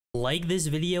Like this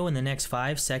video in the next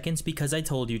 5 seconds because I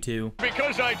told you to.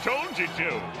 Because I told you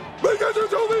to. Because you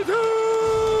told me to!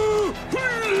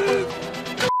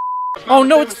 Oh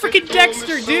no, it's freaking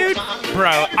Dexter, dude!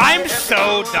 Bro, I'm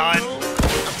so done.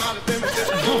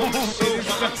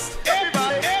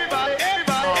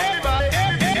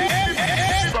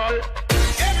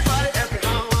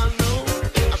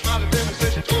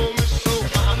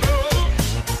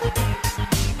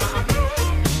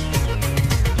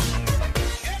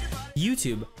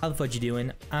 YouTube, how the fudge you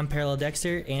doing? I'm Parallel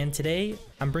Dexter, and today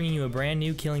I'm bringing you a brand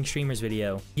new Killing Streamers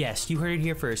video. Yes, you heard it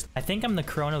here first. I think I'm the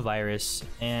coronavirus,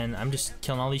 and I'm just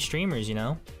killing all these streamers, you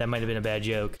know? That might have been a bad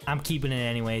joke. I'm keeping it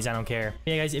anyways, I don't care.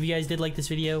 Yeah guys, if you guys did like this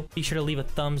video, be sure to leave a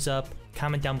thumbs up,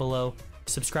 comment down below,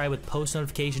 subscribe with post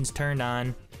notifications turned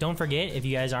on. Don't forget, if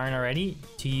you guys aren't already,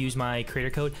 to use my creator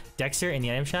code Dexter in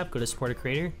the item shop. Go to support a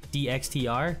creator,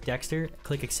 DXTR, Dexter,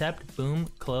 click accept, boom,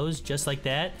 close, just like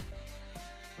that.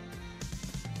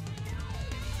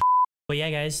 But yeah,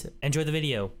 guys, enjoy the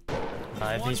video.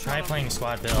 He's probably playing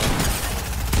squad build.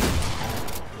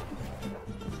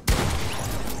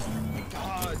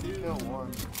 Ah, dude. There's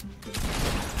one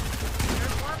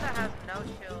that has no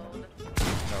shield.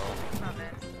 No.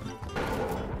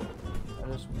 I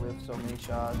just whiffed so many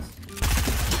shots.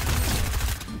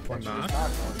 One knock?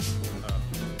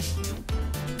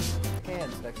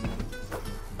 Hands, Dexter.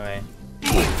 Okay.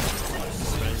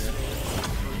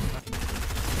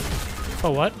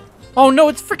 Oh, what? Oh no,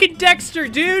 it's freaking Dexter,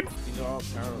 dude! These are all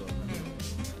parallel.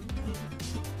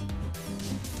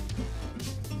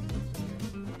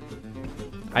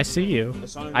 I see you.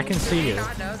 I can see you.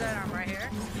 Not know that I'm right here.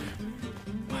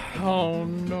 Oh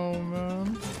no,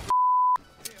 man.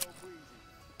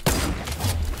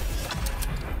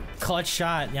 Clutch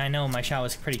shot. Yeah, I know, my shot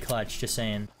was pretty clutch, just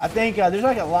saying. I think there's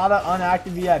like a lot of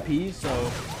unactive VIPs, so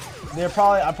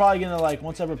I'm probably gonna like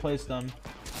once I replace them,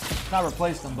 not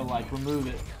replace them, but like remove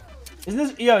it. Is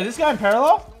this guy in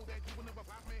parallel?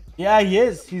 Yeah, he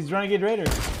is. He's Renegade Raider.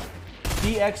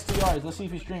 DXTR. Let's see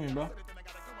if he's streaming, bro.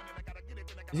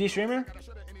 Is he a streamer?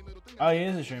 Oh, he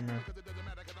is a streamer.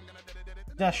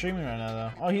 He's not streaming right now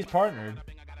though. Oh, he's partnered.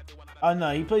 Oh no,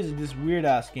 he plays this weird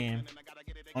ass game.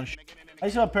 I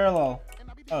just saw parallel.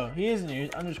 Oh, he is in here.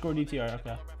 He's underscore DTR.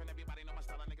 Okay.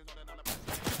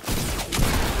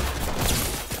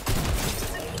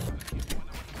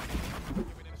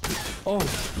 Oh.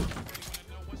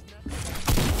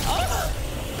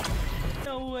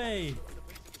 No way.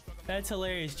 That's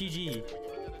hilarious. GG.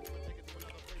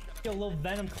 Yo, little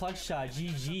Venom clutch shot.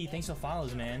 GG. Thanks for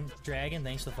follows, man. Dragon,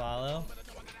 thanks for follow.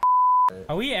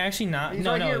 Are we actually not? He's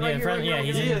No, right no, here, yeah, right in here, front. right Yeah,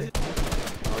 here, he's right in.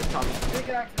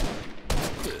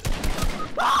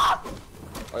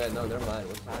 Oh yeah, no, never mind.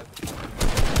 What's that?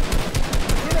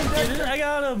 I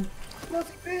got him.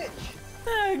 Let's bitch.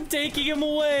 I'm taking him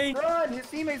away. Run! His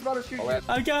teammate's about to shoot you.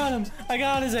 I got him. I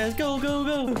got his ass. Go, go,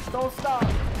 go. Don't stop.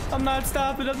 I'm not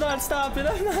stopping. I'm not stopping.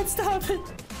 I'm not stopping.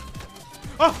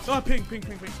 Oh, ping.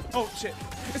 Oh, shit.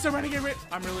 It's a renegade rate.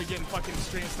 I'm really getting fucking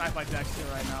stream sniped by Dexter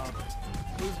right now.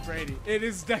 Who's Brady? It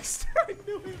is Dexter. I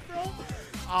knew it, bro.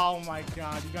 Oh my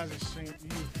god, you guys are streaming.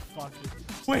 You fucking.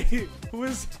 Wait, who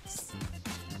is this?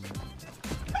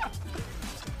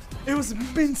 It was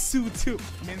Minsu too.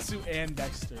 Minsu and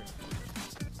Dexter.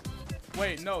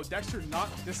 Wait, no, Dexter not.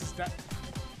 This is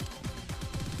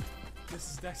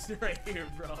Dexter right here,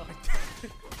 bro.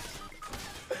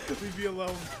 Leave me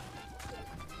alone.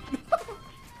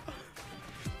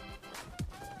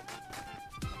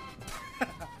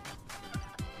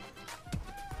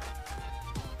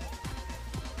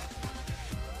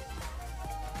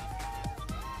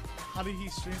 How did he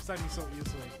stream snipe me so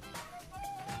easily?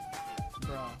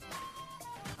 Bro,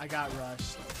 I got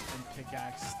rushed and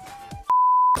pickaxed.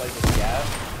 Like the gas?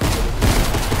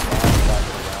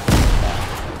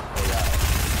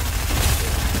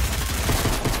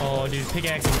 Oh, dude,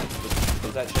 pickaxing.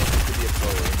 Does that change it to be a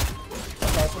player?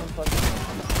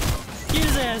 Get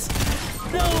his ass.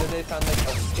 No. They found like a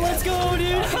Let's go,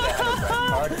 dude.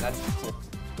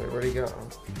 Wait, where'd he go?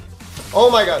 Oh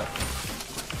my god.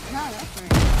 No, that's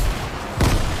right.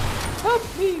 Help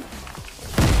me.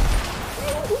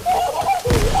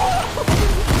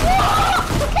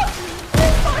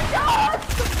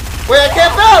 Wait, I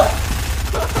can't move!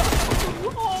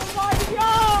 Oh my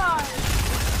god!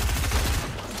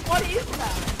 What is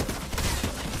that?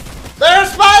 There's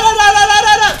spider!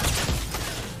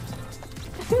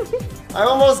 I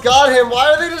almost got him.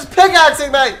 Why are they just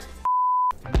pickaxing me?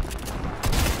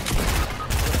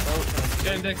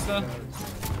 Dexter.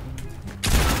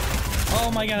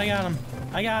 Oh my god, I got him.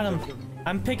 I got him.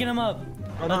 I'm picking him up.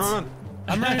 Run.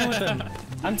 I'm running with him.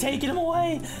 I'm taking him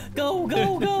away. Go,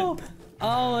 go, go.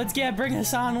 Oh, let's bring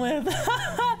us on with.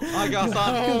 I got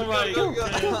some. Oh my god.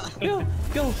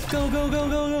 Go.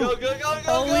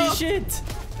 Holy shit.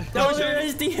 No, there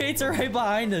is teammates are right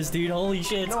behind us, dude. Holy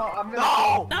shit. No, I'm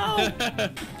gonna No!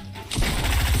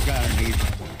 Got a need.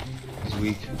 He's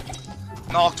weak.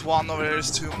 Knocked one over here, there's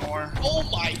 2 more. Oh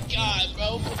my god,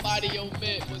 bro. Somebody on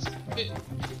mid was fit.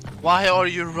 Why are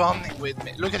you running with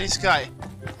me? Look at this guy.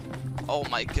 Oh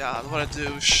my god, what a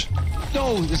douche.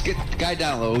 No, just get the guy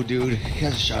down low, dude. He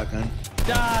has a shotgun.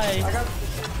 Die!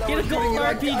 Get a gold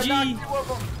I RPG! knocked 2 of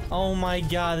them. Oh my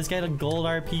god, this guy had a gold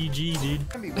RPG, dude.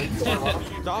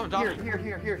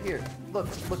 Here. Look,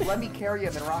 let me carry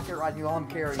him and rocket ride you while I'm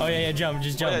carrying. Oh yeah, jump,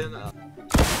 just jump.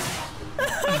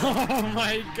 Oh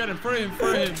my god, for him.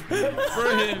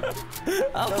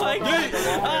 Oh my god!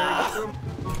 Ah!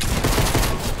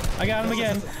 I got him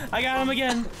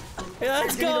again.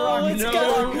 Let's go! Let's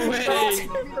go!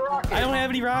 I don't have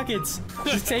any rockets.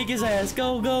 Just take his ass.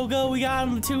 Go! We got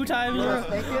him 2 times. Oh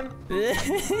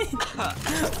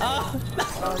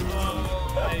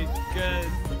my god.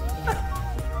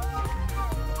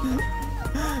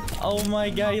 Oh my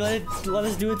god! You let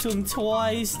us do it to him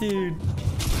twice, dude.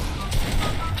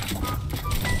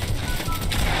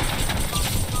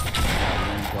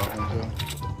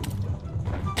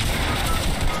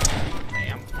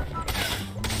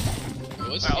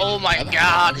 Oh my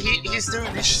god, he's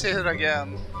doing this shit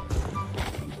again.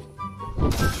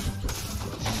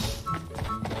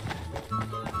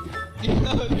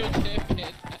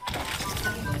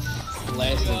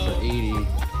 Lasted for 80.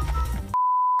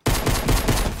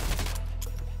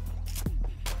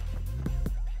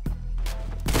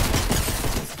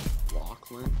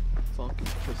 Lachlan? Fucking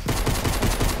pussy.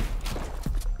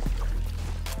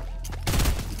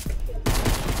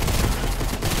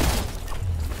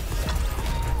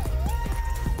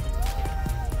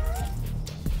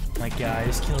 My god, I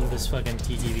just killed this fucking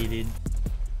TTV, dude.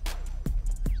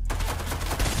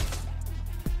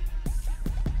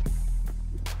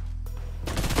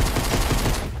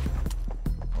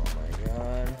 Oh my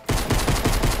god.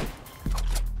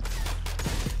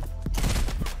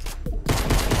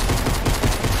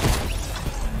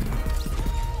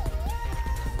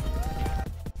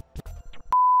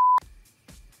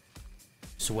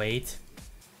 Just wait.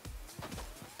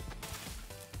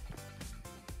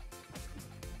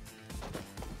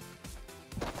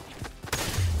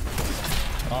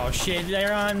 Oh shit,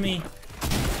 they're on me.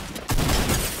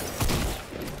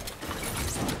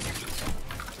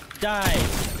 Die.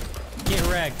 Get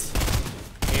wrecked.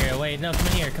 Here, wait, no, come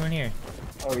in here.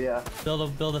 Oh yeah.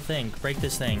 Build a thing. Break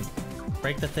this thing.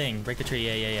 Break the thing. Break the tree.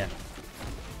 Yeah.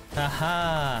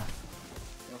 Haha.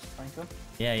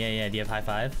 Yeah. Do you have high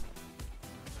five?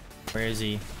 Where is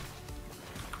he?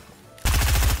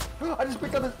 I just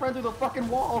picked up his friend through the fucking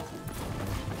wall.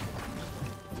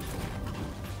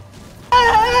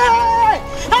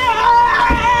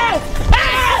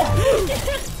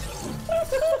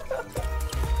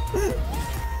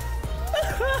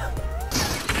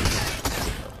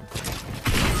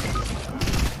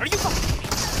 Are you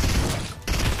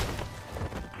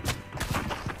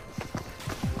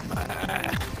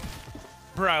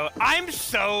Bro, I'm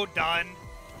so done.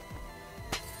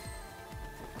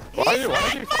 Why are you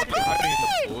fucking hiding in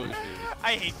the bullshit?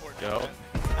 I hate Fortnite. Yo.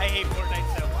 I hate Fortnite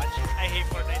so much. I hate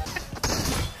Fortnite.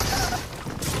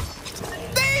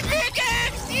 They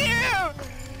pickaxe you!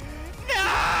 No!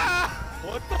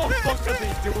 What the fuck are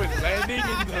they doing? Landing in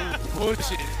the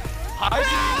bushes. Hiding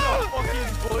in the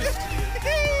fucking bushes.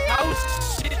 How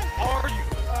shit are you?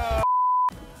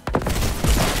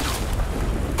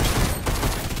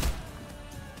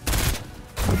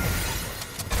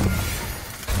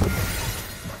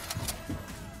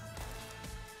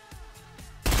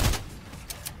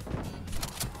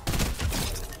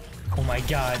 Oh my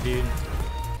god, dude.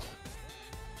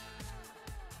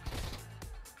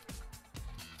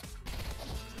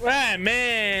 Ouais,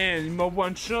 man, my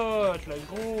one shot, let's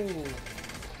go.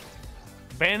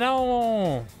 Ben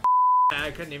non.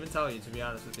 I couldn't even tell you, to be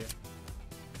honest with you.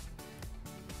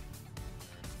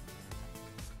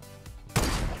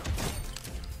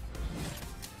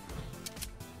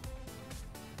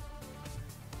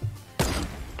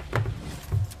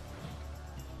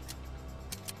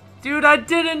 Dude, I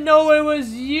didn't know it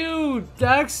was you,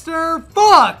 Dexter.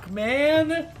 Fuck,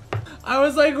 man. I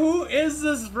was like, who is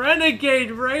this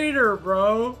renegade raider,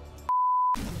 bro?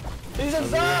 He's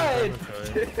inside!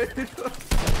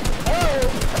 Oh!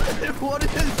 What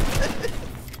is this?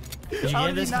 Did you How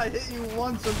get did this? he not hit you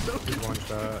once? I'm so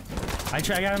One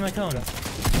shot. I got him a cone.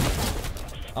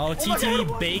 Oh,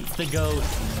 TTV baked the goat.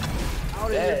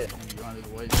 out of here.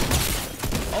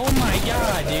 Oh my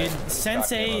god, dude.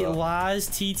 sneseilaz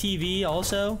TTV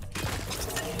also.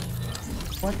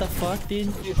 What the fuck, dude?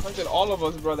 He hunted all of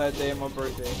us, bro, that day on my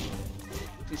birthday.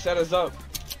 He set us up.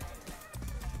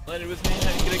 Landed with me.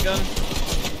 How do you get a gun?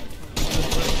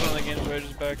 Just one of the games where I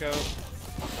just back out.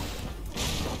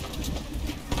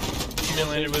 He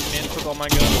landed with me and took all my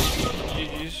guns.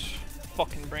 GG's.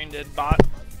 Fucking brain dead bot.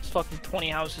 There's fucking 20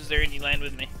 houses there and you land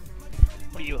with me.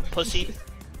 What are you, a pussy?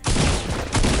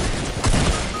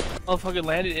 Motherfucker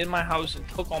landed in my house and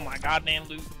took all my goddamn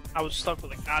loot. I was stuck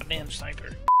with a goddamn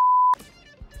sniper.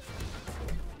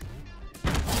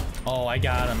 Oh, I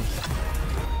got him.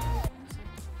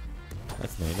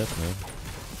 That's me, that's me.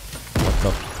 What's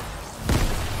up?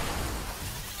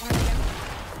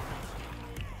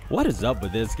 What is up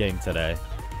with this game today?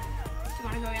 Do you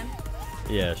want to go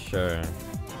in? Yeah, sure.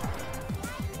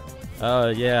 Oh,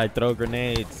 yeah, I throw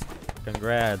grenades.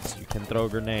 Congrats, you can throw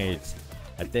grenades.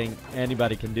 I think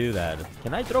anybody can do that.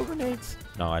 Can I throw grenades?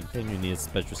 No, I think you need a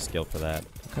special skill for that.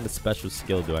 What kind of special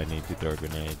skill do I need to throw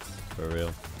grenades? For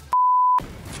real?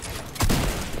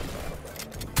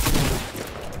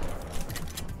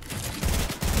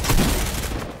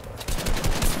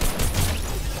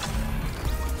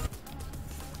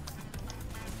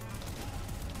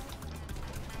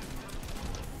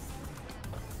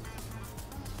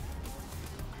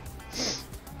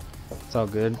 It's all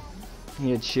good.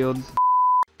 You get shield.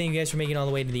 Thank you guys for making it all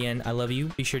the way to the end. I love you.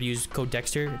 Be sure to use code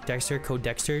Dexter. Dexter, code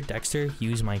Dexter. Dexter,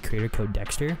 use my creator code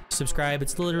Dexter. Subscribe.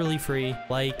 It's literally free.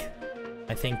 Like.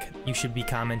 I think you should be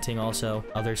commenting also.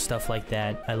 Other stuff like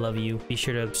that. I love you. Be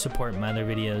sure to support my other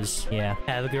videos. Yeah.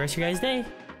 Have a good rest of your guys' day.